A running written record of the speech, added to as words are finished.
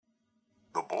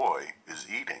boy is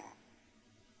eating.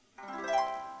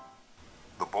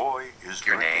 The boy is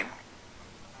Your drinking. name?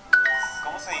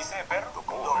 ¿Cómo se dice, perro? The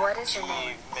boy. What is your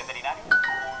name? Veterinario.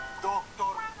 Doctor.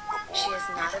 The boy. She is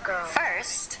not a girl.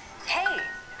 First, hey,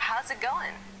 how's it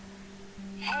going?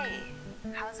 Hey,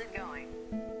 how's it going?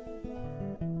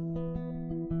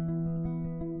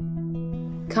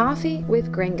 Coffee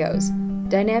with Gringos,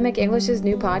 Dynamic English's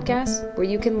new podcast where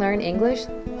you can learn English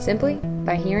simply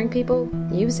by hearing people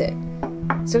use it.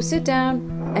 So sit down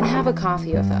and have a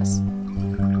coffee with us.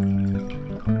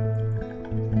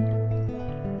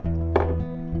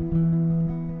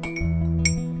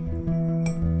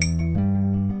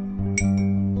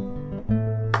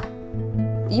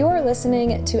 You're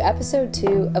listening to episode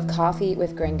 2 of Coffee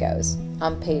with Gringos.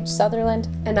 I'm Paige Sutherland.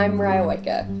 And I'm Mariah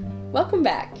Whiteka. Welcome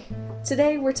back.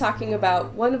 Today we're talking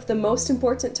about one of the most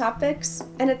important topics,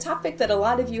 and a topic that a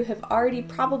lot of you have already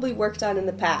probably worked on in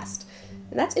the past,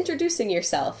 and that's introducing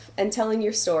yourself and telling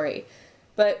your story.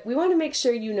 But we want to make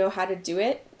sure you know how to do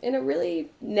it in a really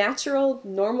natural,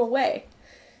 normal way.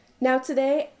 Now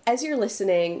today, as you're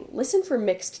listening, listen for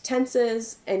mixed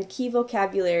tenses and key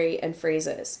vocabulary and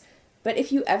phrases. But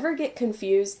if you ever get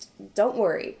confused, don't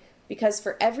worry, because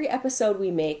for every episode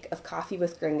we make of Coffee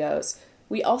with Gringos,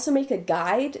 we also make a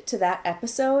guide to that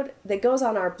episode that goes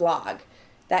on our blog.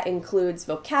 That includes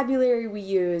vocabulary we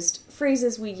used,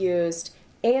 phrases we used,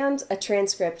 and a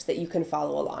transcript that you can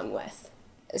follow along with.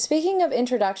 Speaking of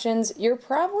introductions, you're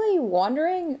probably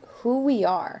wondering who we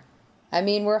are. I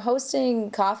mean, we're hosting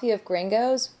Coffee of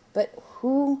Gringos, but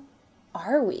who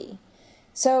are we?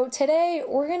 So today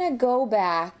we're going to go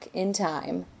back in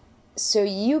time so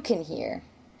you can hear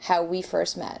how we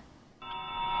first met.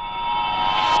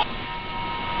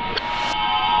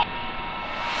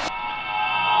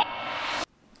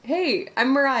 Hey,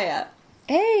 I'm Mariah.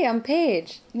 Hey, I'm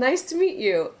Paige. Nice to meet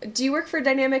you. Do you work for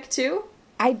Dynamic too?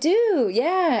 I do,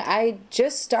 yeah. I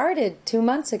just started 2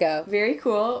 months ago. Very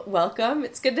cool. Welcome.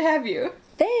 It's good to have you.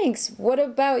 Thanks. What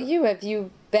about you? Have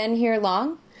you been here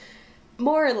long?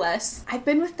 More or less. I've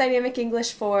been with Dynamic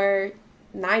English for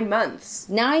 9 months.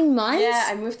 9 months? Yeah,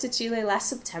 I moved to Chile last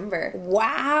September.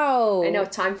 Wow. I know,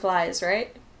 time flies,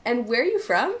 right? And where are you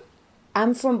from?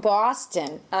 I'm from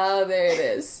Boston. Oh, there it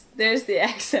is. There's the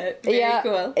accent. Very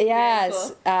cool.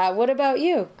 Yes. Very cool. What about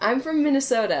you? I'm from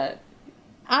Minnesota.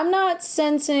 I'm not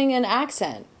sensing an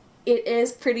accent. It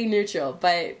is pretty neutral,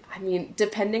 but, I mean,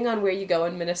 depending on where you go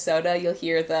in Minnesota, you'll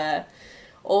hear the,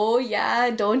 oh yeah,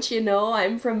 don't you know,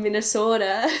 I'm from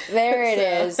Minnesota. There it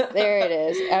is. There it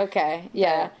is. Okay,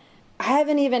 yeah. I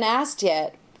haven't even asked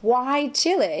yet. Why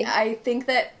Chile? I think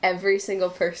that every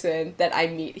single person that I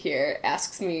meet here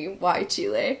asks me, why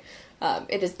Chile?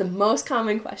 It is the most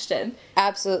common question.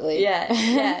 Absolutely.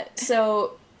 Yeah.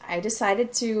 So I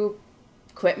decided to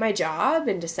quit my job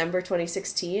in December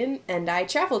 2016, and I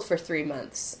traveled for 3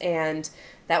 months. And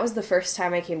that was the first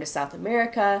time I came to South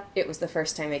America. It was the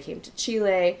first time I came to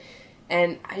Chile.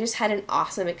 And I just had an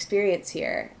awesome experience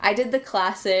here. I did the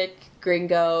classic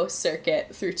gringo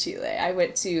circuit through Chile. I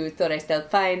went to Torres del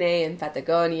Paine in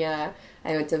Patagonia.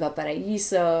 I went to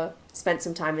Valparaiso, spent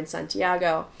some time in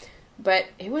Santiago. But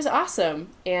it was awesome.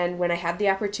 And when I had the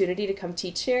opportunity to come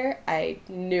teach here, I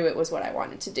knew it was what I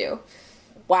wanted to do.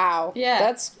 Wow. Yeah.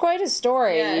 That's quite a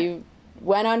story. Yeah. You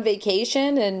went on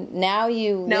vacation and now I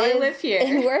live here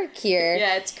and work here.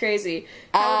 Yeah, it's crazy.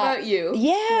 How about you?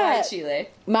 Yeah. Why Chile?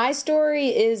 My story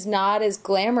is not as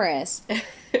glamorous.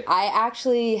 I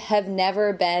actually have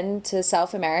never been to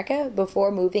South America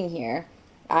before moving here.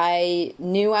 I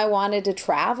knew I wanted to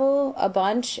travel a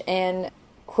bunch and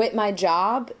quit my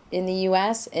job in the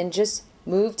U.S. and just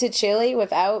move to Chile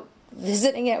without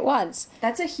visiting it once.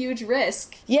 That's a huge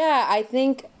risk. Yeah, I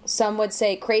think some would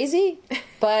say crazy,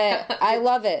 but I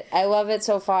love it. I love it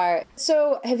so far.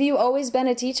 So, have you always been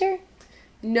a teacher?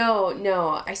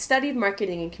 No. I studied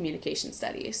marketing and communication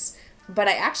studies, but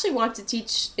I actually want to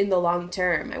teach in the long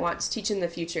term. I want to teach in the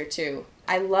future too.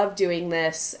 I love doing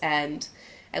this, and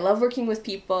I love working with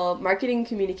people. Marketing and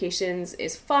communications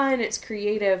is fun, it's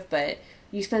creative, but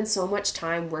you spend so much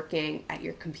time working at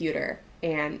your computer.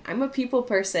 And I'm a people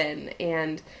person,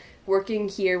 and working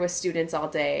here with students all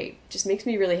day just makes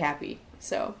me really happy.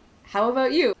 So, how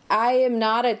about you? I am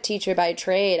not a teacher by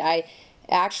trade. I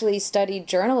actually studied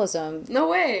journalism. No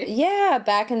way. Yeah,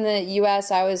 back in the U.S.,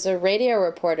 I was a radio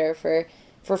reporter for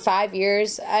 5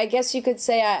 years. I guess you could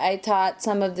say I taught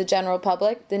some of the general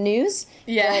public the news.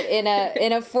 Yeah. But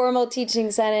in a formal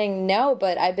teaching setting, no.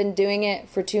 But I've been doing it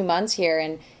for 2 months here,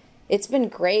 and it's been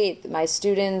great. My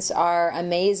students are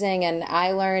amazing, and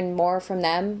I learn more from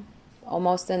them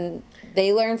almost than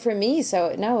they learn from me.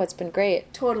 So no, it's been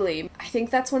great. Totally. I think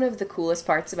that's one of the coolest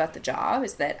parts about the job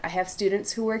is that I have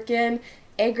students who work in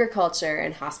agriculture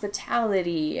and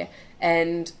hospitality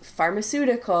and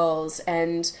pharmaceuticals,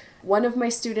 and one of my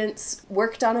students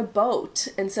worked on a boat.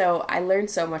 And so I learned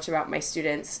so much about my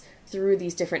students through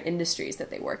these different industries that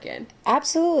they work in.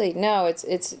 Absolutely. No,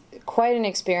 it's quite an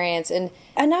experience. And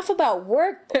enough about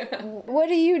work. What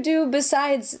do you do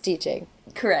besides teaching?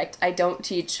 Correct. I don't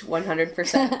teach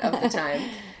 100% of the time.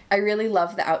 I really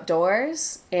love the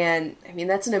outdoors. And I mean,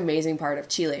 that's an amazing part of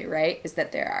Chile, right? Is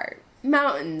that there are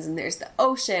mountains and there's the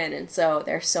ocean. And so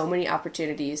there are so many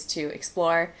opportunities to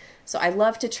explore. So I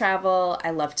love to travel.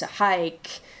 I love to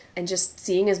hike and just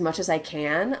seeing as much as I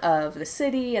can of the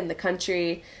city and the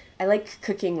country. I like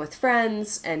cooking with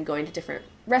friends and going to different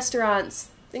restaurants,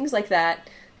 things like that.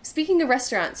 Speaking of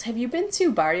restaurants, have you been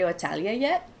to Barrio Italia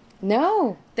yet?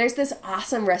 No. There's this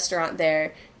awesome restaurant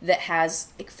there that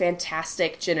has like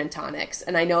fantastic gin and tonics.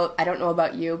 And I don't know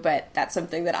about you, but that's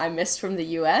something that I missed from the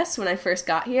US when I first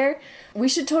got here. We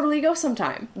should totally go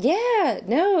sometime. Yeah,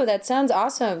 no, that sounds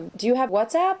awesome. Do you have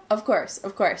WhatsApp? Of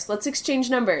course. Let's exchange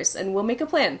numbers and we'll make a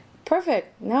plan.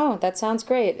 Perfect. No, that sounds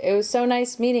great. It was so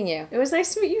nice meeting you. It was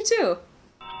nice to meet you too.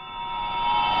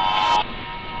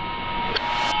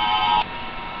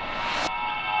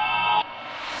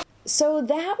 So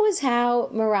that was how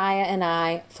Mariah and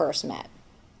I first met.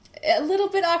 A little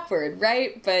bit awkward,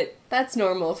 right? But that's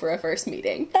normal for a first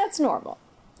meeting. That's normal.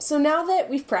 So now that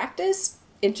we've practiced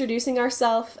introducing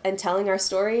ourselves and telling our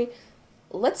story,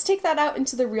 let's take that out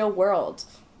into the real world.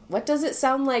 What does it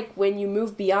sound like when you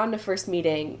move beyond a first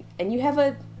meeting and you have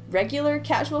a regular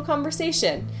casual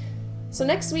conversation? So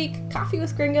next week, Coffee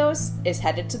with Gringos is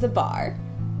headed to the bar.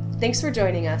 Thanks for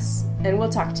joining us, and we'll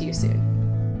talk to you soon.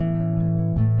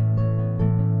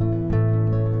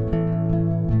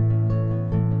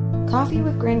 Coffee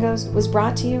with Gringos was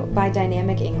brought to you by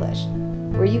Dynamic English,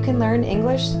 where you can learn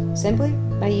English simply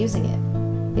by using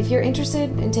it. If you're interested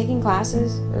in taking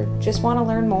classes or just want to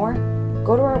learn more,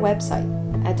 go to our website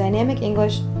at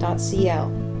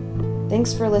dynamicenglish.cl.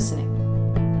 Thanks for listening.